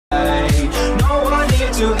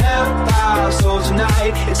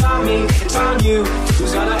tonight. It's on me, it's on you.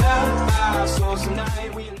 Who's gonna help our souls tonight?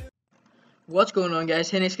 What's going on, guys?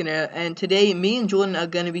 HenxcinJ, and today me and Jordan are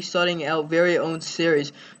going to be starting our very own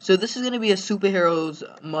series. So this is going to be a superheroes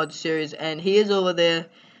mod series, and he is over there,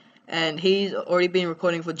 and he's already been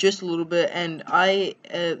recording for just a little bit, and I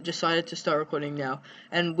decided to start recording now.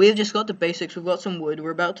 And we've just got the basics. We've got some wood.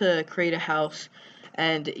 We're about to create a house,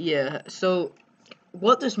 and yeah. So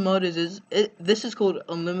what this mod is this is called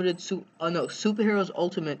Superheroes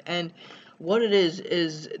Ultimate, and what it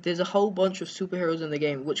is there's a whole bunch of superheroes in the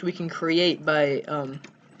game which we can create by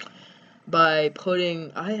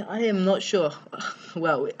putting I am not sure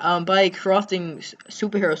well by crafting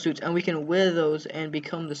superhero suits, and we can wear those and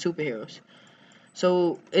become the superheroes.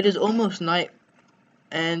 So it is almost night,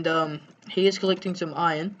 and he is collecting some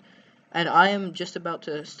iron, and I am just about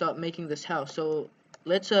to start making this house. So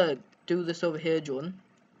let's do this over here, Jordan.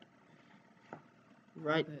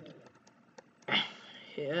 Right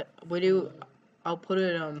here. I'll put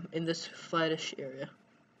it in this flattish area.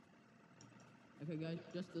 Okay, guys,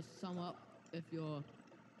 just to sum up, if you're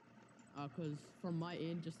cause from my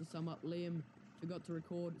end, just to sum up, Liam forgot to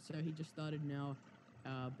record, so he just started now.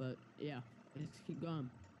 But yeah, let's keep going.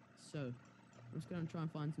 So I'm just gonna try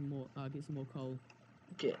and find some more, get some more coal.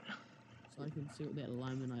 Okay. So I can see what that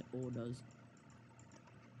limonite ore does.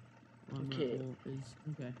 Okay. Ore is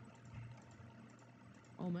okay.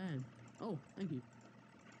 Oh man. Oh, thank you.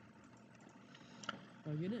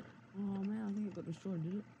 Did I get it? Oh man, I think it got destroyed,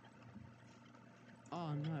 did it?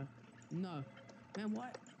 Oh no. No. Man, why?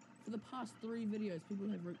 For the past 3 videos, people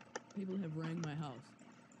have rang my house.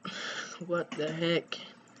 What the heck?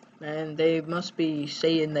 Man, they must be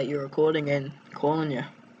saying that you're recording and calling you.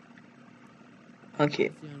 Okay.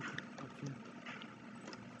 That's the only option.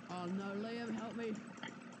 Oh no, Liam, help me.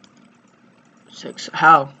 6.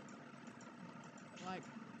 How? Like,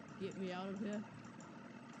 get me out of here.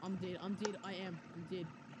 I'm dead. I'm dead.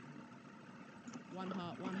 One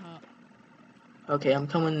heart. Okay, I'm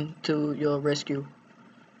coming to your rescue.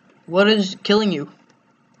 What is killing you?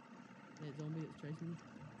 That zombie that's chasing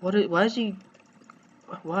me. Why is he...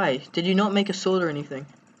 Why? Did you not make a sword or anything?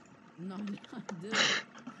 No, I didn't.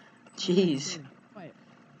 Jeez. Wait,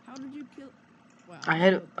 how did you kill... Wait, I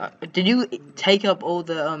had... did you take up all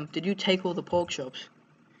the, did you take all the pork chops?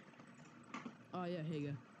 Oh yeah, here you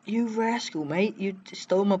go. You rascal, mate. You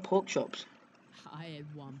stole my pork chops. I had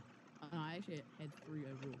 1. I actually had 3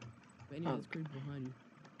 overall. But anyway, there's creeper behind you.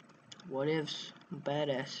 What ifs?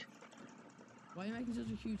 Badass. Why are you making such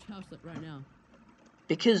a huge house like right now?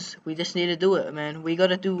 Because we just need to do it, man. We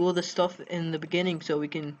gotta do all the stuff in the beginning so we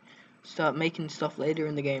can start making stuff later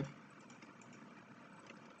in the game.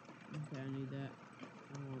 Okay, I need that.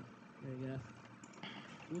 There you go.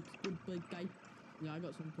 Looks good, big guy. Yeah, I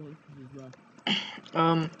got some torches as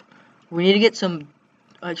well. We need to get some...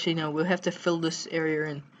 Actually, no, we'll have to fill this area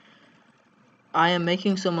in. I am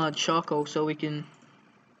making some charcoal so we can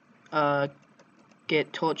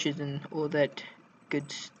get torches and all that good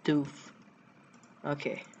stuff.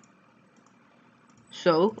 Okay.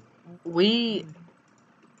 So, is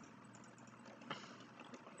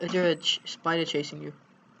there a spider chasing you?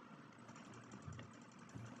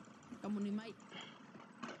 Come on in, mate.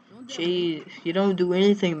 Jeez, you don't do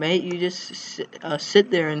anything, mate. You just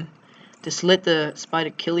sit there and just let the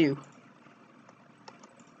spider kill you.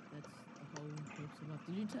 That's the whole purpose of life.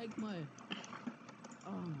 Did you take my...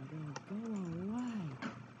 Oh my god, go away.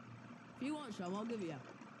 If you want some, I'll give you.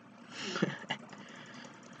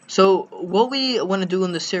 So, what we want to do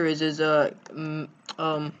in the series is,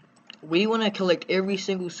 we want to collect every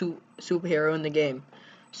single superhero in the game.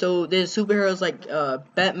 So, there's superheroes like,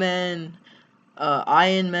 Batman,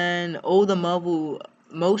 Iron Man, all the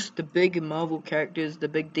the big Marvel characters, the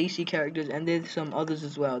big DC characters, and there's some others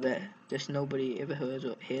as well that just nobody ever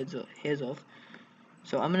hears of.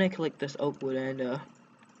 So, I'm gonna collect this oak wood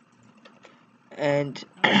and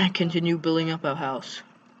continue building up our house.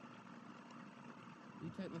 You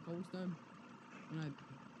take my cobblestone?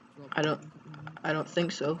 I don't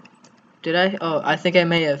think so. Did I? Oh, I think I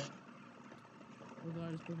may have. Or did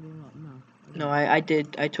I just pick it all up? No. No, I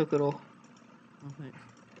did. I took it all. Oh, thanks.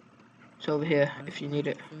 It's over here if you need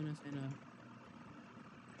it.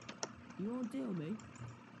 You won't deal with me?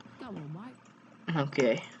 Come on, mate.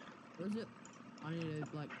 Okay. Where is it? I need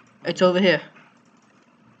to, like... It's over here.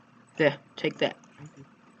 There, take that. Thank you.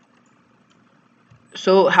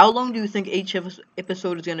 So, how long do you think each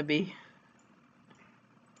episode is gonna be?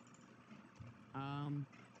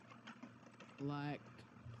 Like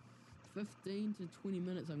 15 to 20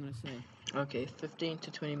 minutes, I'm gonna say. Okay, 15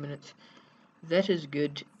 to 20 minutes. That is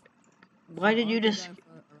good. Why did you just...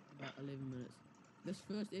 About 11 minutes. this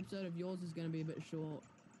first episode of yours is gonna be a bit short.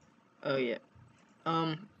 Oh yeah.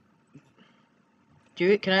 Can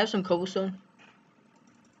I have some cobblestone?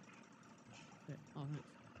 Okay. Oh, thanks.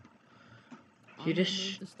 You I'm gonna just-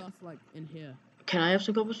 move the stuff like in here. Can I have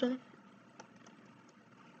some cobblestone?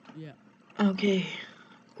 Yeah. Okay.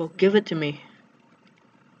 Well, give it to me.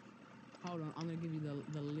 Hold on, I'm gonna give you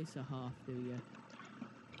the lesser half. There we go.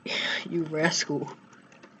 You rascal.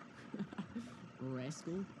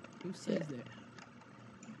 Rascal? Who says that?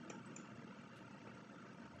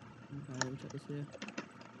 Okay, let me check this here.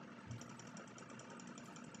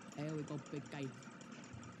 Here we go, big guy.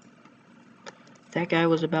 That guy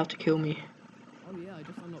was about to kill me. Oh yeah, I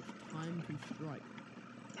just unlocked time to strike.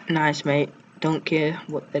 Nice, mate. Don't care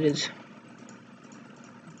what that is.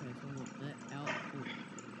 Okay, so I want that out. Oh,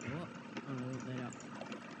 what? Oh no, I want that out.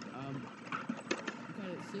 Okay,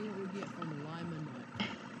 let's see what we get from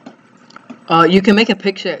Limonite. You can make a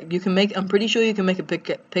pickaxe. I'm pretty sure you can make a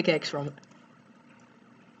pickaxe from it.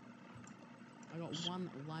 I got one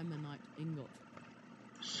Limonite ingot.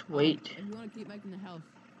 Sweet. If you want to keep making the house,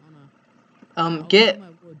 oh no. I'll Get give you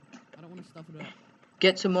my wood. I don't want to stuff it up.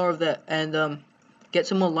 get some more of that, and get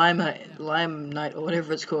some more limonite or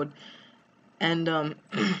whatever it's called, and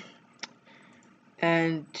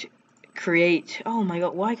and create. Oh my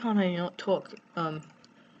god, why can't I not talk?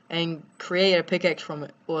 And create a pickaxe from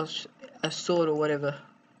it, or a sword or whatever.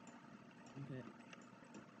 Okay.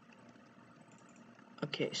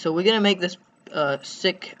 Okay, so we're gonna make this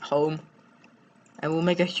sick home, and we'll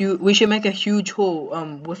make a huge. We should make a huge hall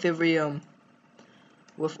with every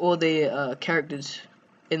with all the characters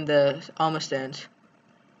in the armor stands.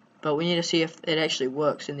 But we need to see if it actually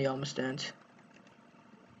works in the armor stands.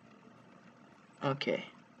 Okay.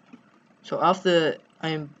 So after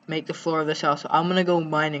I make the floor of this house, I'm gonna go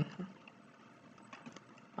mining.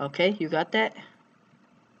 Okay, you got that?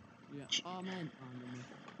 Yeah. Oh man.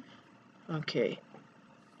 Oh no. Okay.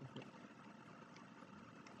 Stuff it.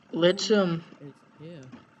 Let's Oh, yeah, it's here.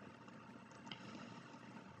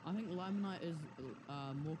 I think Limonite is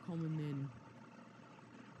more common than.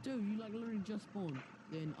 Dude, you like literally just spawned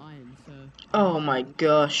than iron, so. Oh my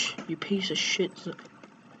gosh, you piece of shit.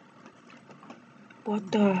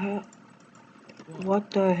 What the hell? What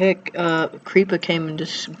the heck? Creeper came and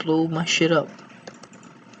just blew my shit up.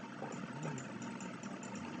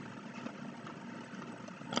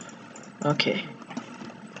 Okay.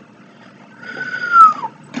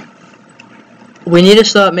 We need to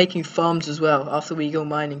start making farms as well after we go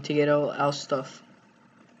mining to get all our stuff.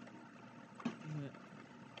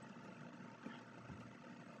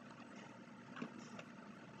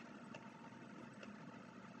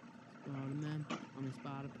 Spider-Man, I'm a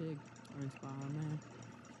spider pig. I'm a Spider-Man.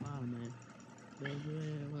 Spider-Man. Does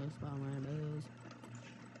what Spider-Man does.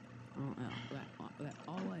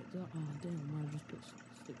 Oh, wait, oh damn, I just put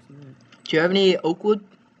sticks in there. Do you have any oak wood?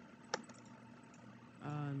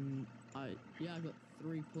 Yeah, I got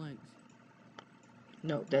 3 planks.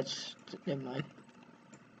 No, that's never mind.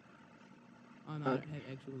 Oh no, I have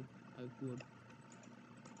actual oak wood.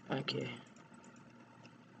 Okay.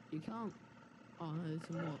 You can't. Oh no, there's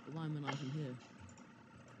some more limonite in here.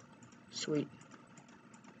 Sweet.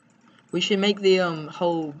 We should make the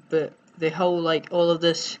whole bit, the whole like all of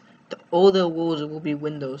this, all the walls will be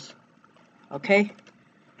windows. Okay.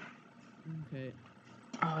 Okay.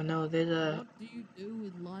 Oh no, there's a. What do you do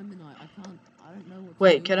with limonite? I don't know what.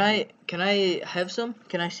 Wait, to do can with I it. can I have some?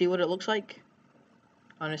 Can I see what it looks like?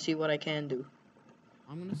 I want to see what I can do.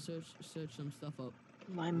 I'm gonna search some stuff up.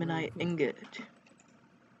 Limonite quick. ingot.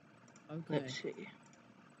 Okay. Let's see.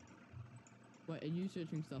 Wait, are you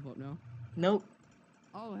searching stuff up now? Nope.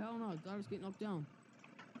 Oh hell no! Did I just get knocked down?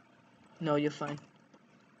 No, you're fine.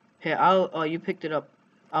 Here, oh, you picked it up.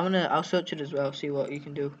 I'll search it as well. See what you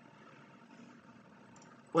can do.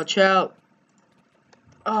 Watch out.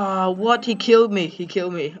 Ah, what? He killed me. He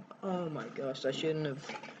killed me. Oh my gosh, I shouldn't have.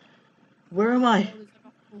 Where am Oh, I? there's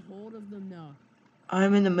like a whole horde of them now.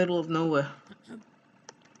 I'm in the middle of nowhere.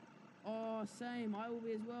 Oh, same. I will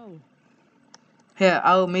be as well. Here,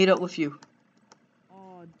 I'll meet up with you.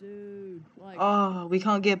 Oh, dude. Like. Oh, we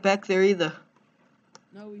can't get back there either.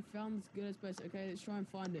 No, we found this good space. Okay, let's try and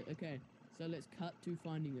find it. Okay, so let's cut to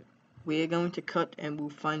finding it. We are going to cut and we'll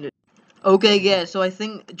find it. Okay, yeah, so I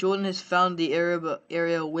think Jordan has found the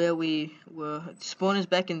area where we were. Spawn is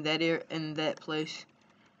back in that place.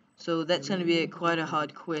 So that's going to be quite a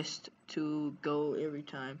hard quest to go every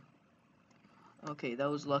time. Okay, that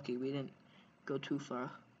was lucky. We didn't go too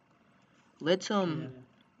far. Let's Okay,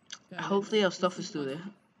 hopefully our let's stuff is see still what's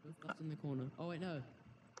there. in the corner. Oh wait, no.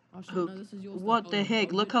 Oh shit, Who? no, this is your stuff. What Hold the on, heck?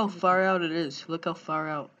 I'll Look give it how to you. far out it is. Look how far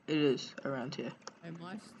out it is around here. Hey,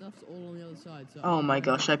 my stuff's all on the other side, so Oh I'm my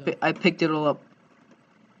grabbing gosh, your I stuff. I picked it all up.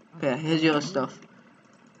 Okay, Yeah, here's your wait. stuff.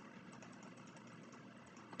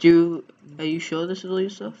 Are you sure this is all your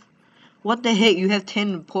stuff? What the heck? You have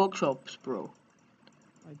 10 pork chops, bro.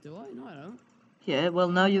 Wait, do I? No, I don't. Yeah, well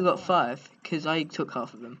I now only you got got 5, because I took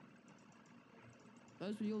half of them.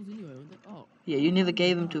 Those were yours anyway, weren't they? Oh. Yeah, you never How did they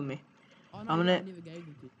gave them die? to me. Oh, no, I'm yeah, I gonna never gave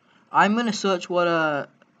them to you. I'm gonna search what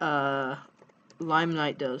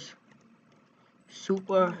limonite does. Yeah,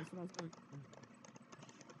 Super. that's what I was going for.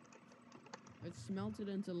 It's smelted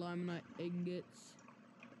into limonite ingots,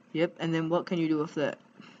 Yep, and then what can you do with that?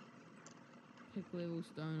 pick level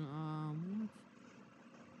stone,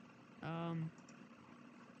 what?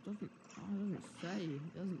 Doesn't say.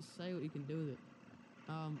 It doesn't say what you can do with it.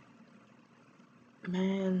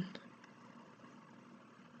 Man,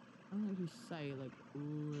 I don't actually say, like, what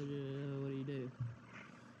do you do?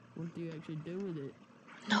 What do you actually do with it?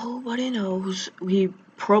 nobody knows. We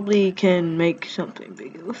probably can make something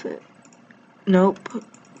bigger with it. Nope.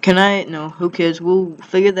 Can I? No, who cares? We'll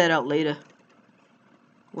figure that out later.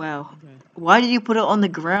 Wow. Okay. Why did you put it on the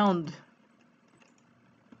ground?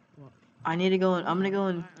 What? I need to go in. I'm gonna go I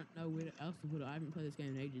in. don't know where else to put it. I haven't played this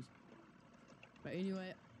game in ages. But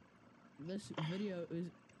anyway, this video is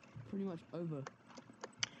pretty much over.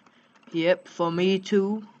 Yep, for me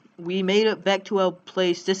too. We made it back to our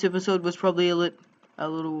place. This episode was probably a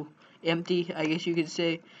little empty, I guess you could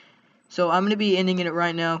say. So I'm gonna be ending it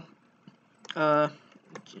right now.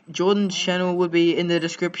 Jordan's channel would be in the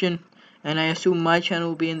description, and I assume my channel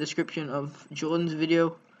will be in the description of Jordan's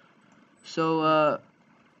video. So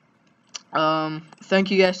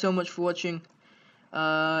thank you guys so much for watching.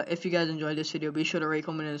 If you guys enjoyed this video, be sure to rate,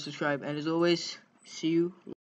 comment, and subscribe. And as always, see you